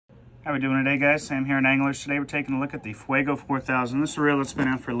How we doing today, guys? Sam here in Anglers. Today we're taking a look at the Fuego 4000. This is a reel that's been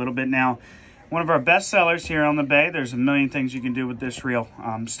out for a little bit now. One of our best sellers here on the bay. There's a million things you can do with this reel.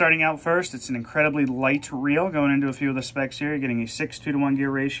 Starting out first, it's an incredibly light reel. Going into a few of the specs here, you're getting a 6:2-to-1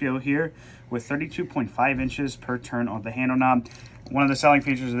 gear ratio here with 32.5 inches per turn on the handle knob. One of the selling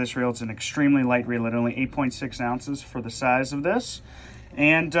features of this reel, it's an extremely light reel at only 8.6 ounces for the size of this.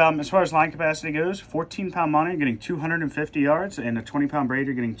 And as far as line capacity goes, 14-pound mono, you're getting 250 yards, and a 20-pound braid,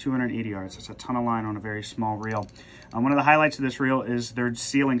 you're getting 280 yards. That's a ton of line on a very small reel. One of the highlights of this reel is their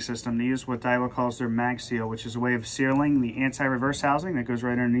sealing system. They use what Daiwa calls their mag seal, which is a way of sealing the anti-reverse housing that goes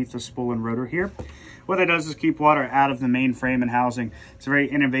right underneath the spool and rotor here. What that does is keep water out of the main frame and housing. It's a very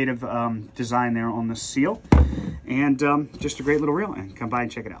innovative design there on the seal. And just a great little reel. And come by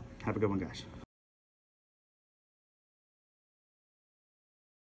and check it out. Have a good one, guys.